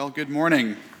Well, good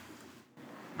morning.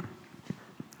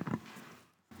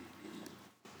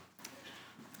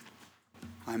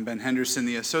 I'm Ben Henderson,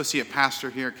 the associate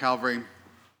pastor here at Calvary.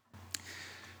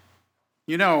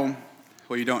 You don't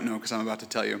know because I'm about to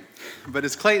tell you, but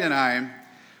as Clayton and I are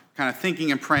kind of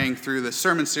thinking and praying through the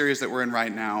sermon series that we're in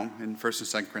right now in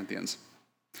 1st and 2nd Corinthians,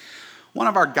 one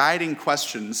of our guiding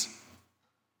questions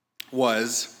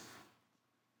was,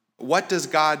 what does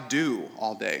God do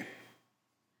all day?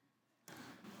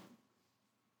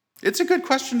 It's a good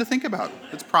question to think about.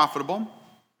 It's profitable.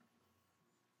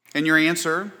 And your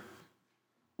answer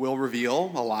will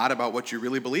reveal a lot about what you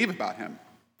really believe about him,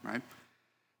 right?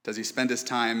 Does he spend his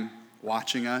time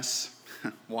watching us,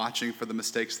 watching for the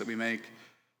mistakes that we make?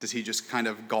 Does he just kind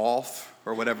of golf,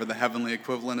 or whatever the heavenly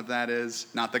equivalent of that is?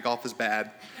 Not that golf is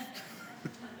bad.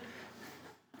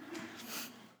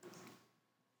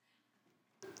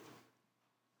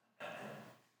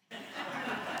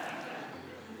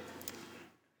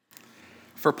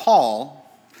 For Paul,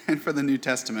 and for the New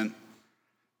Testament,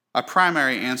 a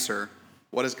primary answer,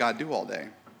 what does God do all day?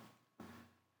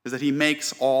 Is that he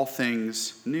makes all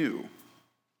things new.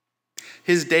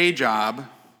 His day job,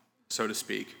 so to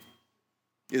speak,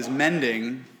 is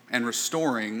mending and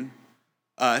restoring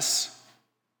us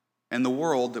and the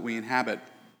world that we inhabit.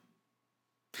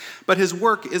 But his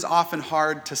work is often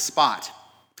hard to spot.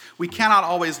 We cannot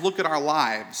always look at our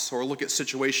lives or look at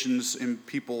situations in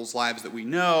people's lives that we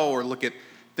know or look at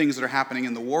things that are happening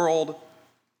in the world.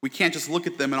 We can't just look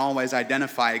at them and always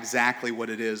identify exactly what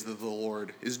it is that the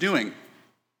Lord is doing.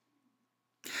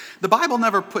 The Bible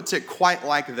never puts it quite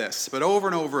like this, but over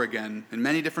and over again, in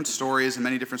many different stories and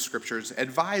many different scriptures,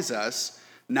 advise us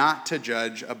not to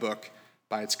judge a book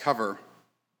by its cover.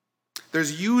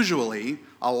 There's usually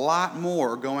a lot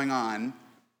more going on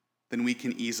than we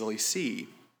can easily see.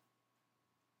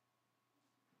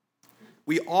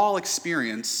 We all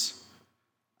experience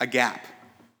a gap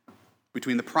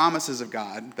between the promises of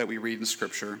God that we read in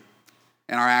Scripture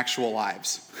and our actual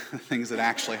lives, the things that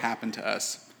actually happen to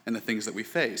us and the things that we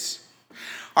face.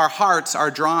 Our hearts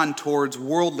are drawn towards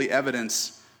worldly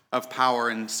evidence of power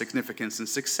and significance and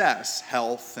success,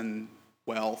 health and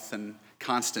wealth and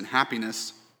constant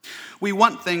happiness. We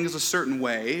want things a certain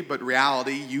way, but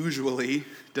reality usually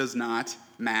does not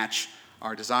match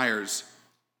our desires.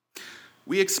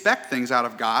 We expect things out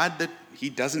of God that he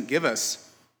doesn't give us.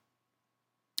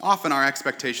 Often our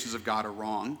expectations of God are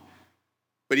wrong,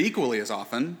 but equally as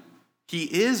often, he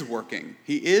is working,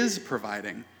 he is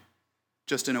providing,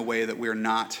 just in a way that we're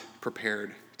not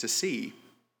prepared to see.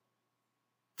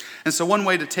 And so one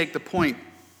way to take the point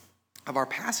of our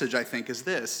passage, I think, is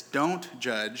this: don't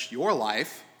judge your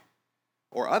life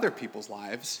or other people's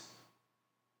lives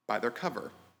by their cover,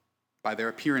 by their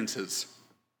appearances.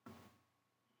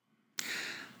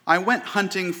 I went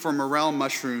hunting for morel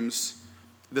mushrooms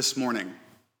this morning.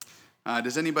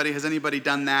 Has anybody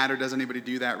done that, or does anybody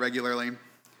do that regularly?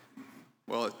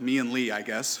 Well, it's me and Lee, I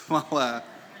guess. Well,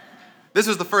 this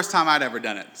was the first time I'd ever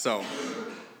done it, so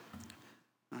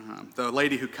the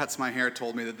lady who cuts my hair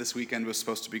told me that this weekend was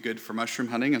supposed to be good for mushroom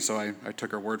hunting, and so I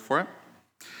took her word for it.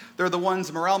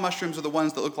 Morel mushrooms are the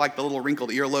ones that look like the little wrinkled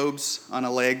earlobes on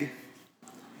a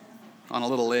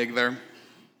little leg there.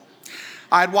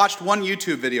 I had watched one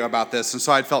YouTube video about this, and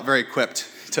so I'd felt very equipped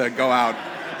to go out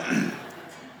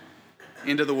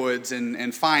into the woods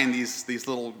and find these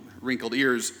little wrinkled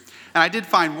ears. And I did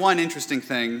find one interesting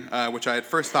thing, which I at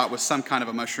first thought was some kind of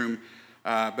a mushroom,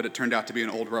 but it turned out to be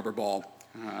an old rubber ball,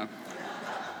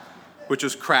 which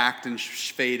was cracked and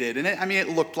faded. And it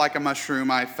looked like a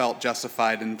mushroom. I felt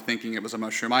justified in thinking it was a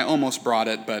mushroom. I almost brought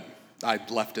it, but I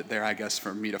left it there, I guess,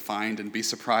 for me to find and be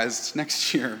surprised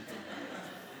next year.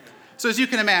 So as you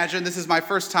can imagine, this is my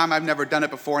first time. I've never done it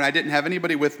before, and I didn't have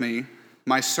anybody with me.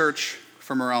 My search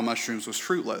for morel mushrooms was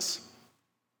fruitless,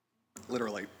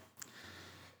 literally.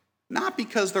 Not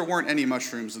because there weren't any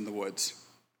mushrooms in the woods,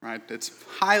 right? It's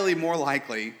highly more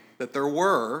likely that there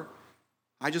were.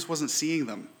 I just wasn't seeing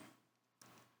them.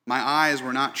 My eyes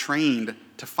were not trained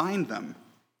to find them.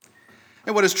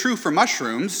 And what is true for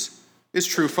mushrooms is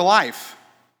true for life.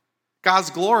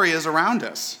 God's glory is around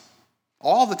us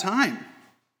all the time.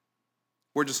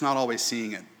 We're just not always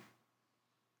seeing it.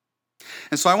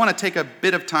 And so I want to take a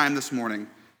bit of time this morning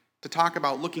to talk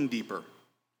about looking deeper,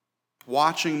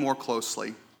 watching more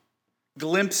closely,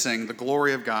 glimpsing the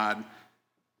glory of God,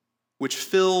 which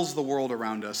fills the world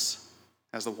around us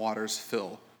as the waters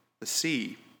fill the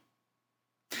sea.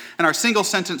 And our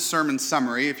single-sentence sermon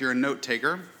summary, if you're a note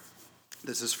taker,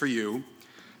 this is for you.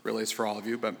 Really, it's for all of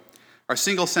you, but our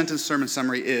single-sentence sermon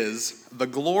summary is: the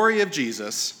glory of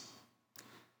Jesus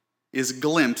is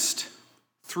glimpsed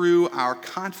through our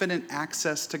confident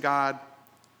access to God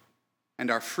and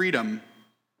our freedom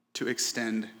to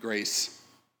extend grace.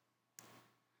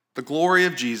 The glory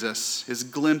of Jesus is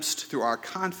glimpsed through our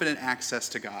confident access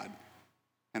to God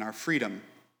and our freedom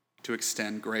to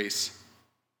extend grace.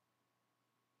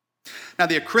 Now,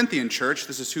 the Corinthian church,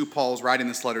 this is who Paul's writing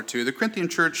this letter to. The Corinthian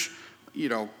church,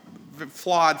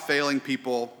 flawed, failing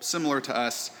people, similar to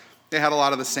us. They had a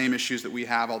lot of the same issues that we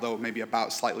have, although maybe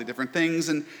about slightly different things.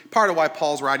 And part of why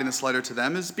Paul's writing this letter to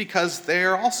them is because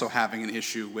they're also having an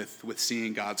issue with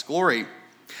seeing God's glory.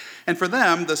 And for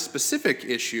them, the specific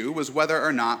issue was whether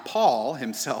or not Paul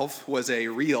himself was a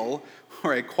real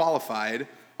or a qualified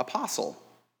apostle,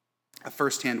 a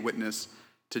first-hand witness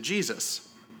to Jesus.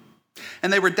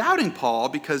 And they were doubting Paul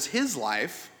because his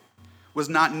life was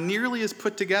not nearly as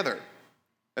put together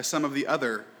as some of the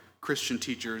other Christian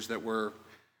teachers that were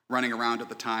running around at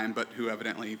the time, but who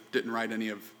evidently didn't write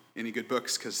any good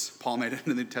books because Paul made it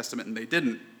in the New Testament and they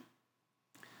didn't.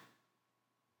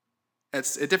 At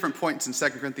different points in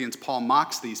 2 Corinthians, Paul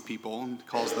mocks these people and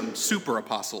calls them super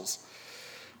apostles.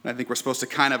 And I think we're supposed to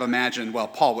kind of imagine, well,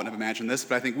 Paul wouldn't have imagined this,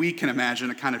 but I think we can imagine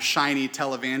a kind of shiny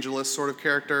televangelist sort of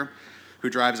character who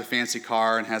drives a fancy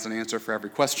car and has an answer for every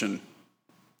question.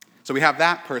 So we have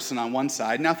that person on one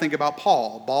side. Now think about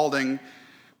Paul, balding,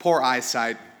 poor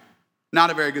eyesight, not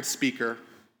a very good speaker,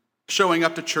 showing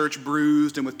up to church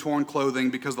bruised and with torn clothing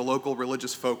because the local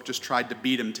religious folk just tried to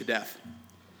beat him to death.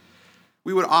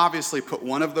 We would obviously put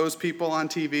one of those people on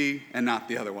TV and not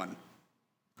the other one.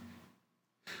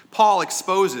 Paul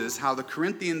exposes how the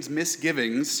Corinthians'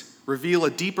 misgivings reveal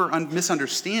a deeper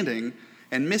misunderstanding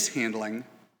and mishandling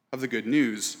of the good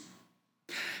news.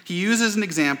 He uses an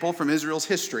example from Israel's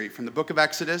history, from the book of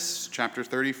Exodus, chapter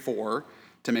 34,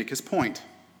 to make his point.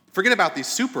 Forget about these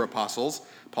super apostles,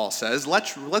 Paul says.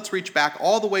 Let's reach back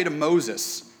all the way to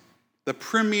Moses, the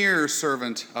premier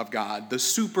servant of God, the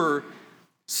super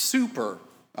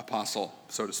apostle,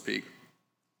 so to speak,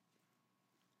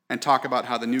 and talk about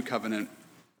how the new covenant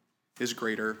is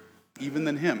greater even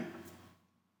than him.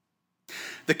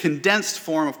 The condensed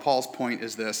form of Paul's point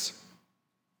is this: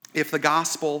 if the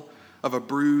gospel of a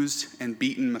bruised and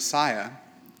beaten Messiah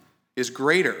is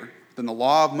greater than the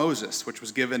law of Moses, which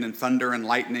was given in thunder and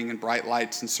lightning and bright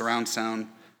lights and surround sound,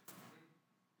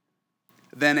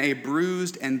 then a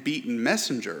bruised and beaten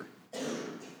messenger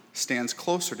stands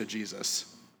closer to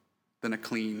Jesus than a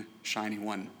clean, shiny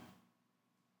one.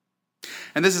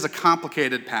 And this is a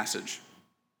complicated passage.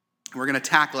 We're going to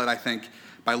tackle it, I think,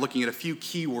 by looking at a few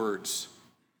key words.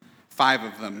 5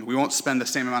 of them. We won't spend the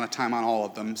same amount of time on all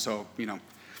of them,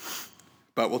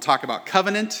 but we'll talk about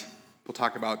covenant, we'll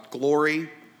talk about glory,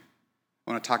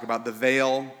 I want to talk about the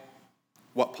veil,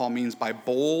 what Paul means by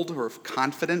bold or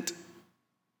confident,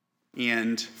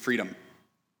 and freedom.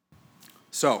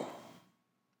 So,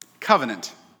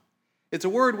 covenant. It's a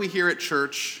word we hear at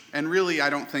church, and really I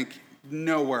don't think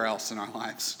nowhere else in our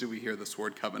lives do we hear this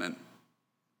word covenant.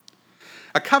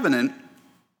 A covenant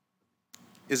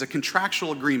is a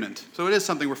contractual agreement. So it is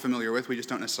something we're familiar with. We just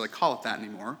don't necessarily call it that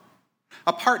anymore.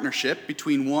 A partnership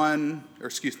between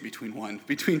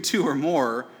two or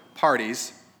more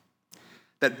parties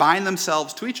that bind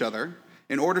themselves to each other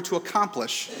in order to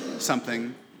accomplish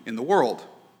something in the world,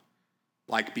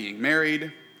 like being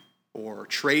married or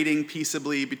trading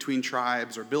peaceably between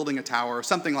tribes or building a tower,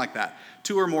 something like that.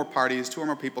 2 or more parties, 2 or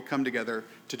more people come together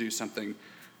to do something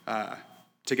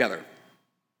together.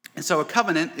 And so a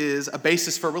covenant is a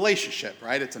basis for relationship,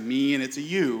 right? It's a me and it's a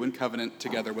you in covenant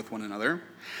together with one another.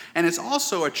 And it's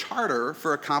also a charter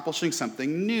for accomplishing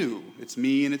something new. It's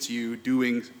me and it's you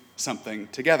doing something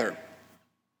together.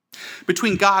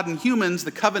 Between God and humans,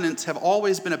 the covenants have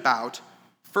always been about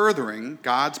furthering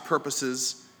God's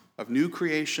purposes of new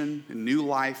creation and new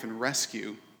life and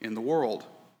rescue in the world.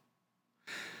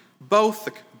 Both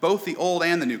the Old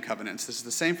and the New Covenants, this is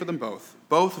the same for them both.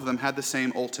 Both of them had the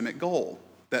same ultimate goal: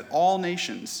 that all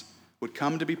nations would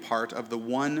come to be part of the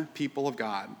one people of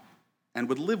God and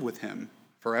would live with him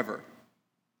forever.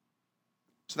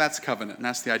 So that's covenant, and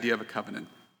that's the idea of a covenant.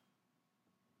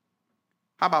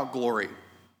 How about glory?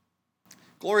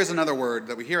 Glory is another word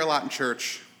that we hear a lot in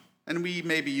church, and we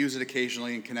maybe use it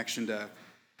occasionally in connection to,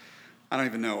 I don't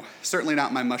even know, certainly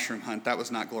not my mushroom hunt, that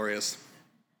was not glorious,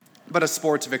 but a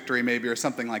sports victory maybe, or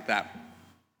something like that.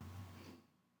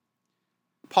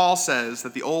 Paul says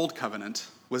that the old covenant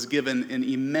was given an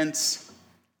immense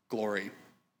glory.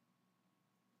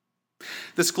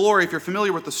 This glory, if you're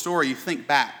familiar with the story, you think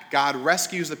back. God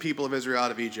rescues the people of Israel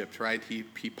out of Egypt, right?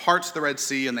 He parts the Red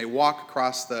Sea and they walk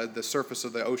across the surface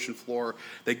of the ocean floor.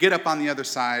 They get up on the other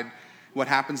side. What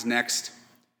happens next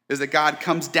is that God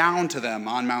comes down to them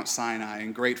on Mount Sinai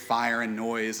in great fire and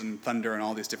noise and thunder and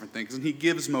all these different things. And he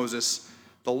gives Moses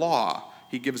the law.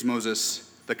 He gives Moses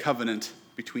the covenant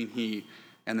between he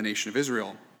and the nation of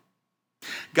Israel.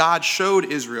 God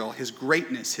showed Israel his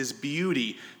greatness, his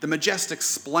beauty, the majestic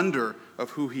splendor of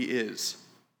who he is.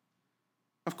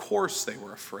 Of course they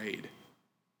were afraid.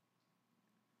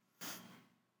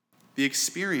 The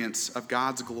experience of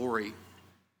God's glory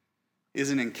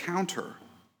is an encounter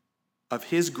of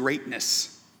his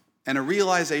greatness and a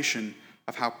realization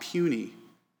of how puny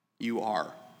you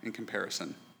are in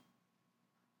comparison.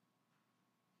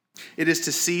 It is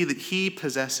to see that he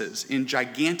possesses in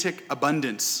gigantic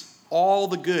abundance all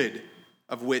the good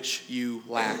of which you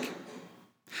lack.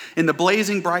 In the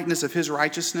blazing brightness of his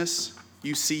righteousness,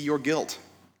 you see your guilt.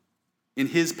 In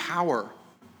his power,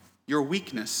 your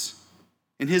weakness.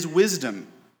 In his wisdom,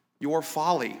 your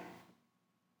folly.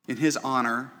 In his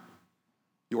honor,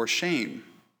 your shame.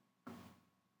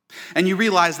 And you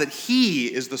realize that he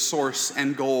is the source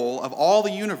and goal of all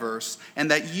the universe,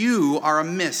 and that you are a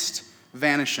mist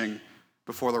vanishing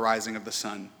before the rising of the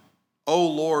sun. O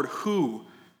Lord, who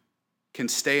can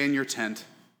stay in your tent?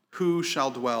 Who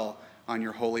shall dwell on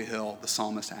your holy hill? The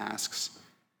psalmist asks.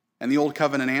 And the Old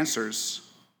Covenant answers,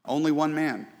 only one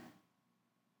man,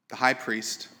 the high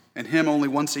priest, and him only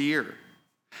once a year.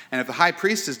 And if the high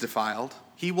priest is defiled,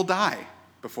 he will die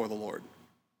before the Lord.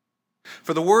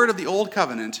 For the word of the Old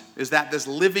Covenant is that this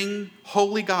living,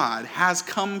 holy God has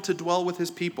come to dwell with his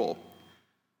people,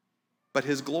 but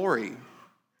his glory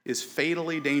is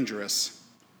fatally dangerous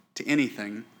to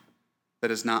anything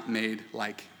that is not made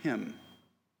like him.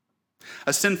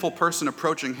 A sinful person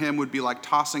approaching him would be like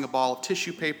tossing a ball of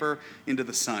tissue paper into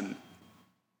the sun.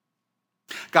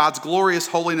 God's glorious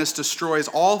holiness destroys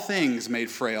all things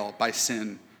made frail by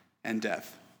sin and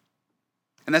death.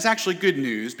 And that's actually good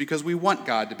news, because we want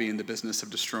God to be in the business of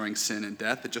destroying sin and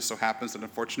death. It just so happens that,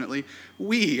 unfortunately,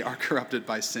 we are corrupted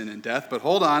by sin and death. But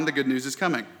hold on, the good news is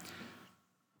coming.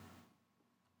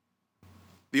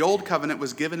 The Old Covenant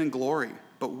was given in glory,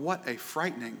 but what a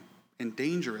frightening and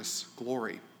dangerous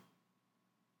glory.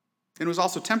 It was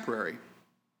also temporary.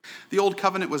 The Old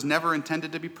Covenant was never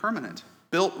intended to be permanent.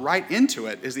 Built right into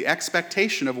it is the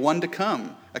expectation of one to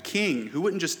come, a king who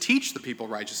wouldn't just teach the people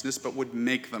righteousness, but would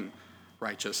make them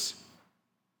righteous.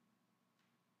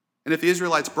 And if the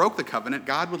Israelites broke the covenant,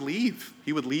 God would leave.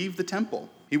 He would leave the temple.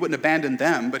 He wouldn't abandon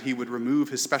them, but he would remove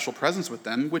his special presence with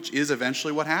them, which is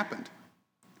eventually what happened.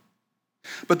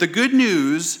 But the good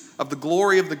news of the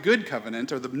glory of the good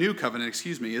covenant, or the new covenant,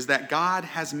 is that God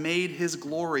has made his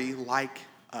glory like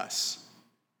us.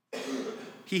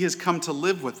 He has come to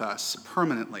live with us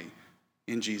permanently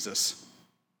in Jesus.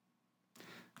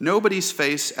 Nobody's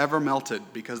face ever melted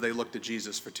because they looked at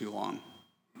Jesus for too long.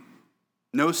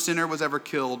 No sinner was ever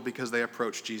killed because they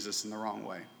approached Jesus in the wrong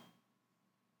way.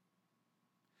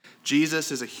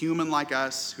 Jesus is a human like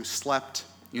us who slept,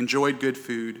 enjoyed good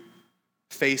food,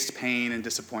 faced pain and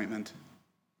disappointment.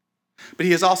 But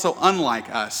he is also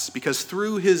unlike us because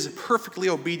through his perfectly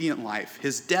obedient life,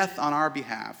 his death on our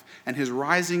behalf, and his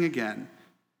rising again,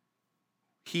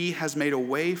 he has made a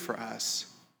way for us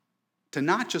to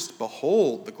not just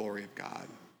behold the glory of God,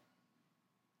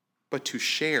 but to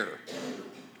share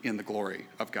in the glory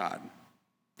of God.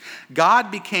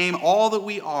 God became all that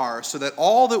we are so that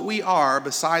all that we are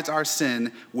besides our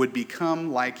sin would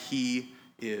become like he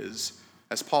is.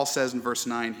 As Paul says in verse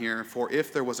 9 here, for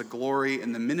if there was a glory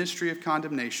in the ministry of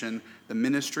condemnation, the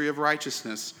ministry of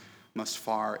righteousness must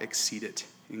far exceed it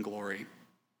in glory.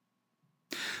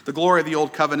 The glory of the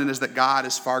old covenant is that God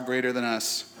is far greater than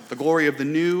us. The glory of the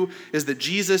new is that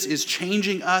Jesus is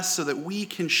changing us so that we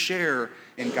can share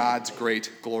in God's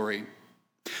great glory.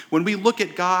 When we look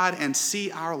at God and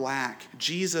see our lack,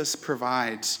 Jesus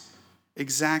provides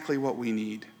exactly what we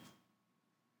need.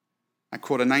 I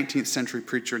quote a 19th century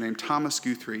preacher named Thomas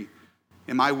Guthrie.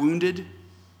 Am I wounded?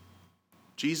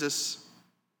 Jesus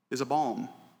is a balm.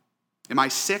 Am I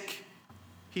sick?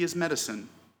 He is medicine.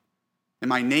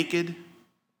 Am I naked?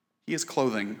 He is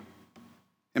clothing.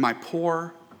 Am I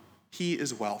poor? He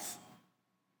is wealth.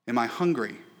 Am I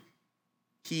hungry?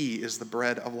 He is the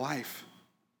bread of life.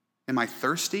 Am I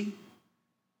thirsty?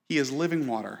 He is living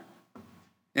water.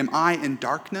 Am I in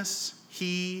darkness?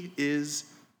 He is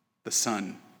the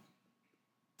sun.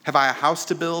 Have I a house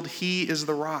to build? He is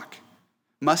the rock.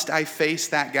 Must I face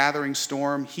that gathering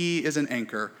storm? He is an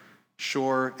anchor,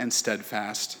 sure and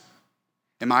steadfast.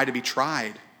 Am I to be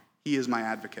tried? He is my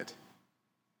advocate.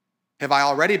 Have I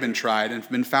already been tried and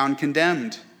been found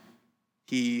condemned?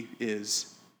 He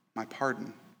is my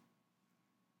pardon.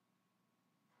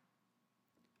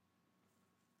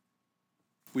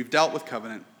 We've dealt with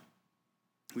covenant.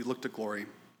 We looked at glory.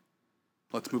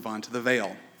 Let's move on to the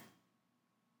veil.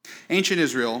 Ancient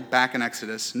Israel, back in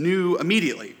Exodus, knew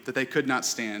immediately that they could not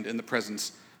stand in the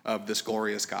presence of this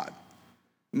glorious God.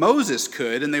 Moses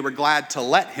could, and they were glad to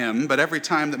let him, but every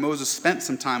time that Moses spent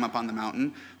some time up on the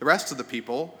mountain, the rest of the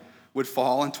people would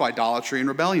fall into idolatry and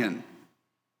rebellion.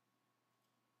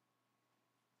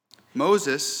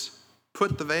 Moses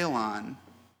put the veil on,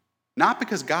 not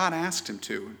because God asked him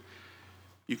to.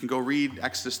 You can go read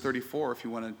Exodus 34 if you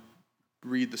want to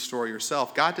read the story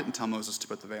yourself. God didn't tell Moses to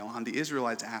put the veil on. The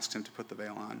Israelites asked him to put the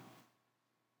veil on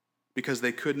because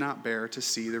they could not bear to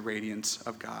see the radiance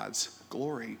of God's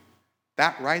glory.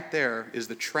 That right there is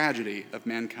the tragedy of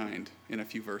mankind in a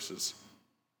few verses.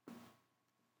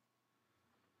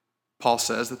 Paul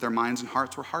says that their minds and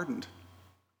hearts were hardened.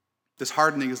 This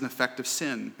hardening is an effect of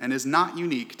sin and is not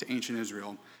unique to ancient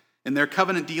Israel. In their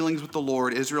covenant dealings with the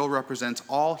Lord, Israel represents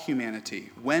all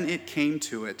humanity. When it came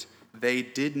to it, they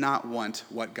did not want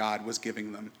what God was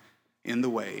giving them in the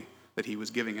way that he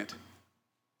was giving it.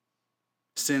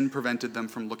 Sin prevented them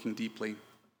from looking deeply,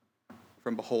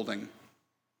 from beholding.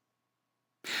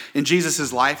 In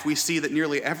Jesus' life, we see that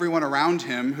nearly everyone around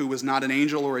him who was not an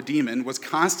angel or a demon was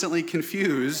constantly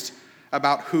confused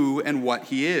about who and what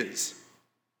he is.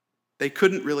 They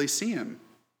couldn't really see him.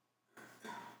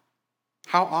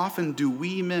 How often do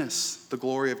we miss the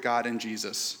glory of God in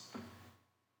Jesus?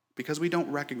 Because we don't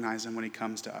recognize him when he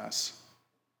comes to us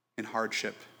in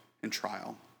hardship, in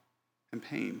trial, and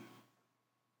pain.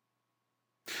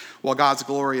 While God's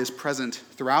glory is present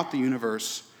throughout the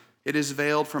universe, it is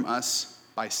veiled from us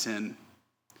by sin.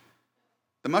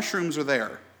 The mushrooms are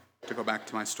there, to go back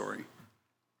to my story.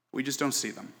 We just don't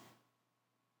see them.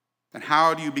 And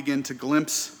how do you begin to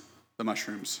glimpse the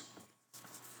mushrooms?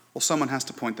 Well, someone has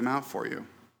to point them out for you.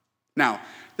 Now,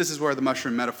 this is where the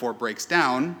mushroom metaphor breaks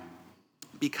down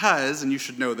because, and you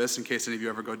should know this in case any of you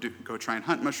ever go try and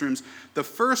hunt mushrooms, the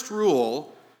first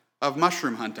rule of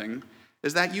mushroom hunting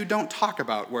is that you don't talk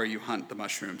about where you hunt the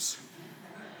mushrooms.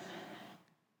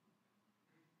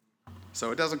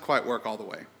 So it doesn't quite work all the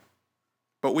way.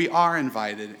 But we are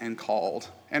invited and called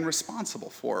and responsible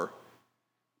for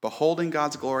beholding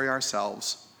God's glory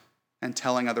ourselves and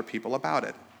telling other people about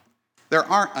it. There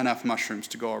aren't enough mushrooms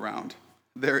to go around.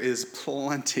 There is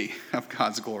plenty of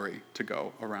God's glory to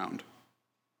go around.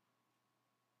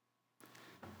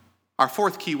 Our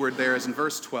fourth key word there is in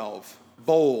verse 12.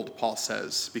 Bold, Paul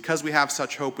says. Because we have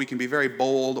such hope, we can be very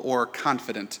bold or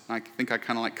confident. I think I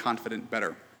kind of like confident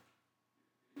better.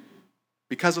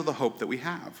 Because of the hope that we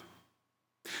have.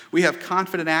 We have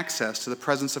confident access to the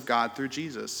presence of God through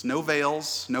Jesus. No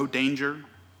veils, no danger.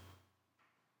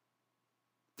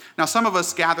 Now, some of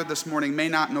us gathered this morning may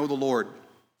not know the Lord,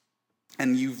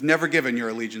 and you've never given your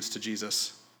allegiance to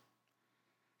Jesus.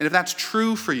 And if that's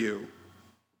true for you,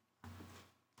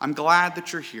 I'm glad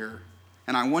that you're here,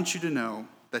 and I want you to know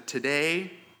that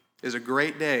today is a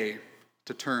great day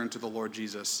to turn to the Lord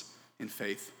Jesus in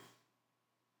faith.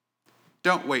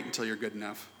 Don't wait until you're good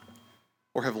enough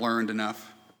or have learned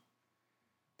enough.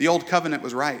 The old covenant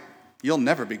was right. You'll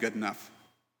never be good enough.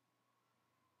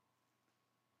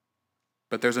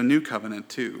 But there's a new covenant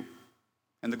too.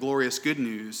 And the glorious good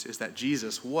news is that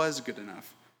Jesus was good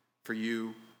enough for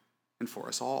you and for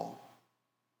us all.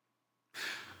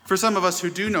 For some of us who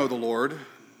do know the Lord,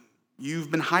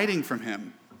 you've been hiding from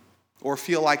him or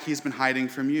feel like he's been hiding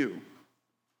from you.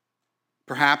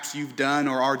 Perhaps you've done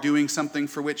or are doing something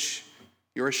for which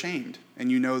you're ashamed and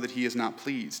you know that he is not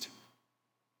pleased.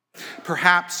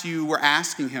 Perhaps you were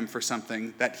asking him for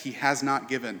something that he has not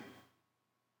given.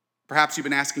 Perhaps you've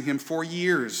been asking him for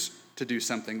years to do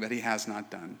something that he has not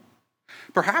done.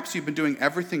 Perhaps you've been doing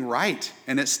everything right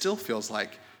and it still feels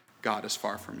like God is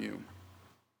far from you.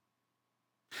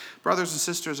 Brothers and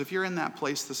sisters, if you're in that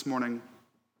place this morning,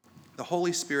 the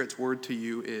Holy Spirit's word to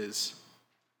you is,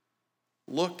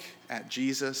 look at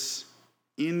Jesus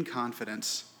in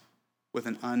confidence with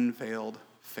an unveiled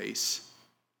face.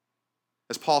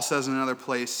 As Paul says in another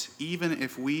place, even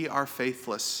if we are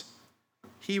faithless,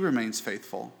 he remains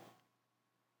faithful,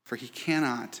 for he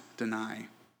cannot deny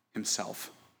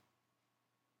himself.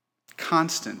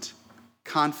 Constant,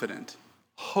 confident,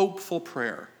 hopeful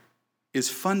prayer is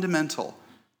fundamental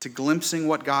to glimpsing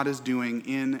what God is doing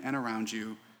in and around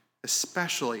you,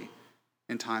 especially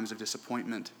in times of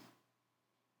disappointment.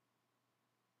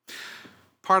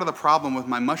 Part of the problem with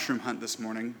my mushroom hunt this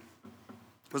morning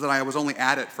was that I was only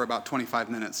at it for about 25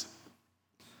 minutes.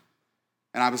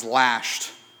 And I was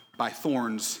lashed by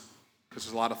thorns, because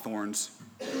there's a lot of thorns.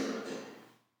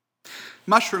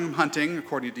 Mushroom hunting,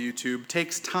 according to YouTube,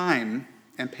 takes time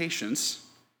and patience,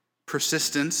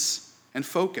 persistence and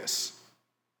focus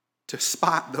to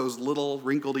spot those little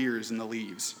wrinkled ears in the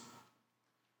leaves.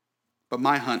 But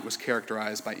my hunt was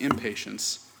characterized by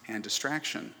impatience and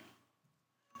distraction.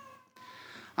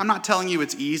 I'm not telling you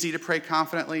it's easy to pray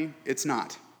confidently. It's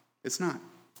not. It's not.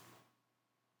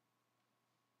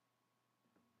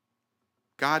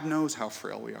 God knows how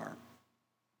frail we are.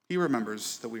 He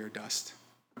remembers that we are dust.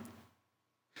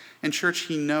 In church,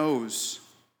 he knows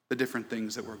the different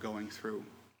things that we're going through.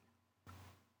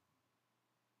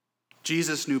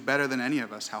 Jesus knew better than any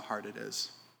of us how hard it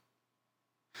is.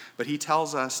 But he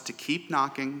tells us to keep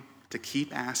knocking, to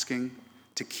keep asking,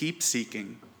 to keep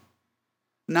seeking,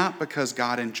 not because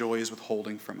God enjoys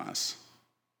withholding from us,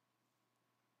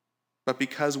 but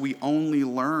because we only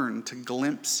learn to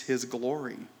glimpse his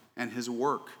glory and his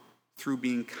work through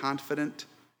being confident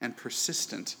and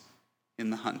persistent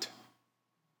in the hunt.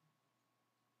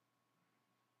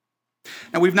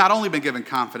 Now, we've not only been given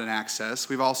confident access,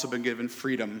 we've also been given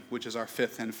freedom, which is our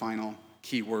fifth and final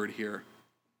key word here.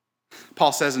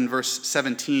 Paul says in verse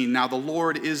 17, "Now the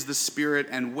Lord is the Spirit,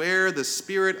 and where the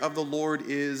Spirit of the Lord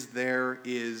is, there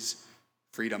is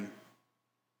freedom."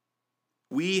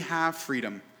 We have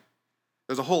freedom.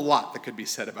 There's a whole lot that could be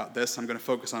said about this. I'm going to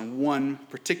focus on one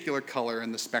particular color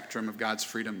in the spectrum of God's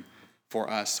freedom for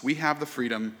us. We have the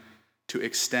freedom to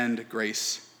extend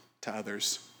grace to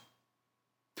others.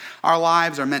 Our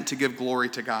lives are meant to give glory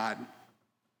to God.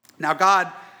 Now,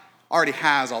 God already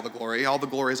has all the glory. All the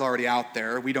glory is already out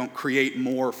there. We don't create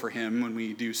more for him when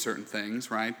we do certain things,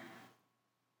 right?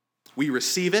 We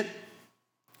receive it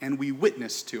and we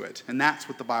witness to it. And that's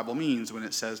what the Bible means when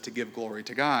it says to give glory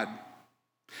to God.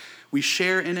 We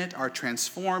share in it, are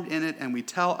transformed in it, and we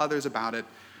tell others about it.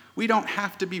 We don't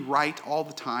have to be right all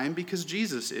the time because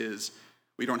Jesus is.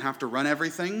 We don't have to run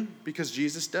everything because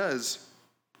Jesus does.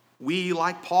 We,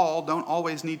 like Paul, don't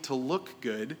always need to look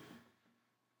good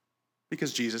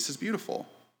because Jesus is beautiful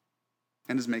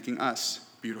and is making us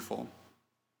beautiful.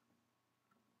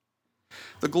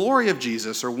 The glory of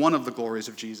Jesus, or one of the glories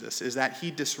of Jesus, is that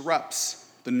he disrupts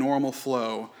the normal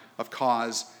flow of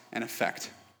cause and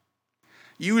effect.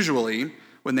 Usually,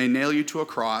 when they nail you to a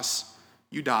cross,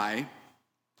 you die,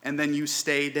 and then you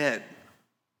stay dead.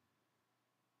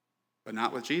 But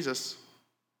not with Jesus.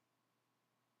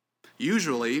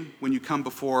 Usually, when you come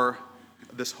before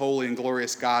this holy and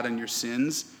glorious God in your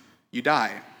sins, you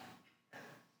die.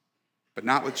 But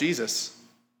not with Jesus.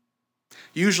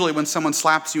 Usually, when someone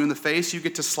slaps you in the face, you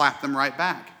get to slap them right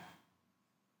back.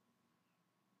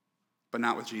 But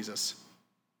not with Jesus.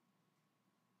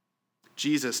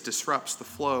 Jesus disrupts the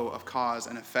flow of cause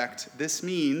and effect. This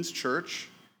means, church,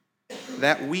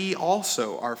 that we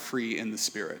also are free in the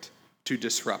Spirit to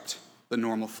disrupt the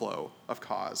normal flow of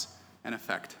cause and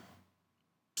effect.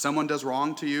 Someone does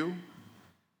wrong to you,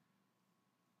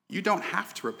 you don't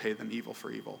have to repay them evil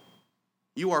for evil.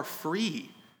 You are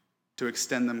free to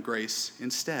extend them grace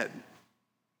instead.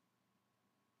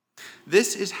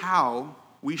 This is how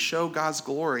we show God's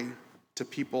glory to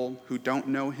people who don't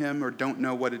know him or don't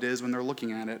know what it is when they're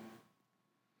looking at it.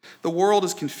 The world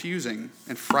is confusing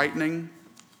and frightening.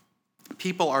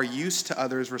 People are used to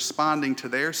others responding to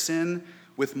their sin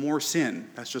with more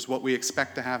sin. That's just what we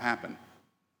expect to have happen.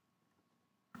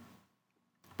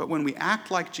 But when we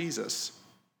act like Jesus,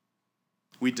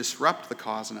 we disrupt the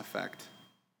cause and effect.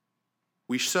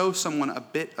 We show someone a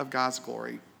bit of God's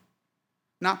glory,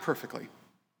 not perfectly.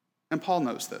 And Paul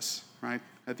knows this, right?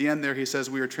 At the end there, he says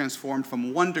we are transformed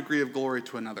from one degree of glory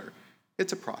to another.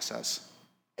 It's a process.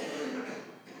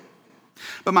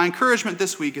 But my encouragement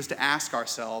this week is to ask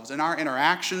ourselves, in our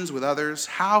interactions with others,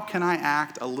 how can I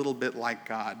act a little bit like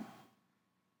God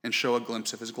and show a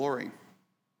glimpse of his glory?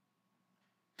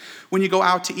 When you go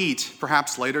out to eat,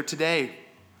 perhaps later today,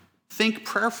 think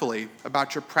prayerfully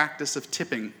about your practice of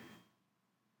tipping.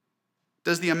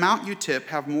 Does the amount you tip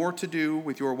have more to do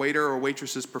with your waiter or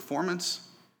waitress's performance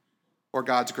or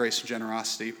God's grace and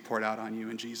generosity poured out on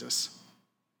you in Jesus?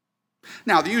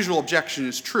 Now, the usual objection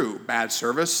is true. Bad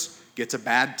service gets a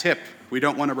bad tip. We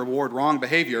don't want to reward wrong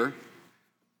behavior.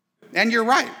 And you're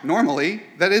right. Normally,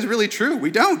 that is really true. We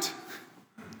don't.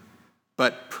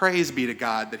 But praise be to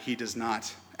God that he does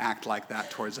not act like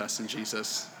that towards us in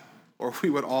Jesus, or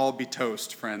we would all be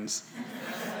toast, friends.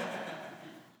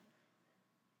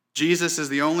 Jesus is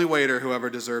the only waiter who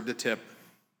ever deserved a tip.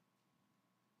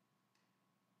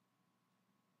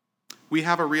 We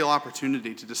have a real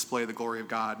opportunity to display the glory of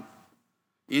God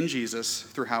in Jesus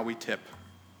through how we tip.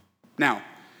 Now,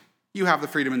 you have the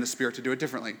freedom in the Spirit to do it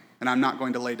differently, and I'm not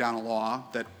going to lay down a law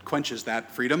that quenches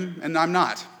that freedom, and I'm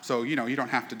not. So, you don't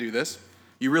have to do this.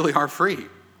 You really are free.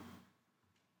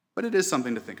 But it is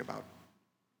something to think about.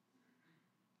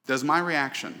 Does my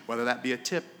reaction, whether that be a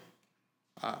tip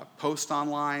a post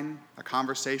online, a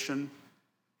conversation,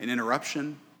 an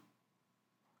interruption?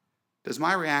 Does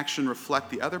my reaction reflect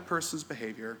the other person's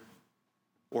behavior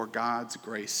or God's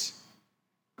grace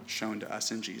shown to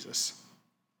us in Jesus?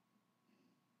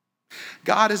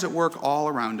 God is at work all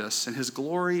around us, and his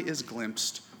glory is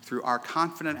glimpsed through our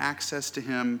confident access to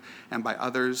him and by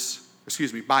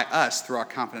us through our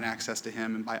confident access to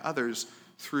him and by others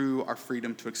through our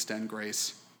freedom to extend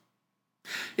grace.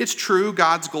 It's true,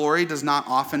 God's glory does not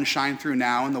often shine through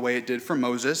now in the way it did for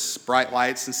Moses, bright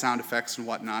lights and sound effects and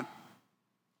whatnot.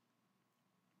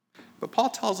 But Paul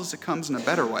tells us it comes in a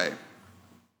better way,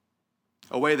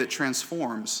 a way that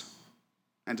transforms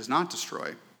and does not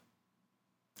destroy,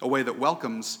 a way that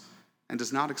welcomes and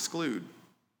does not exclude.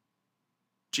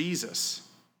 Jesus,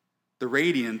 the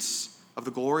radiance of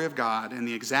the glory of God and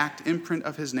the exact imprint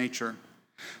of his nature,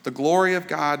 the glory of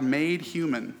God made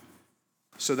human,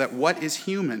 so that what is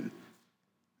human,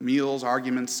 meals,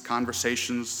 arguments,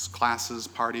 conversations, classes,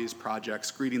 parties,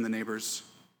 projects, greeting the neighbors,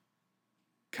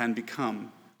 can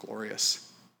become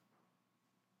glorious.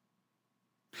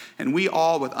 And we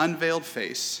all, with unveiled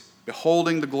face,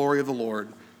 beholding the glory of the Lord,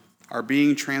 are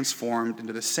being transformed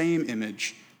into the same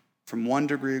image from one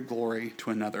degree of glory to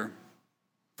another.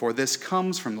 For this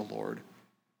comes from the Lord,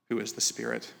 who is the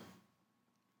Spirit.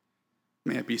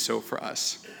 May it be so for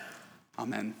us.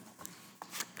 Amen.